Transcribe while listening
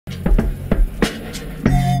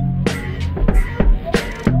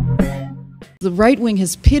The right wing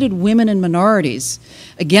has pitted women and minorities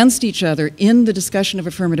against each other in the discussion of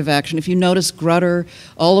affirmative action. If you notice, Grutter,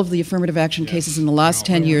 all of the affirmative action cases in the last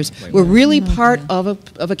 10 years were really part of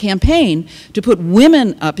a campaign to put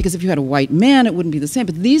women up, because if you had a white man, it wouldn't be the same.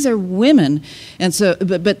 But these are women, and so,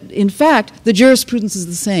 but in fact, the jurisprudence is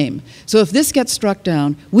the same. So if this gets struck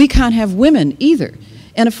down, we can't have women either.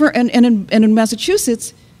 And in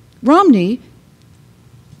Massachusetts, Romney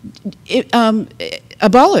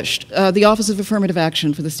abolished the Office of Affirmative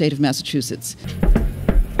Action for the state of Massachusetts.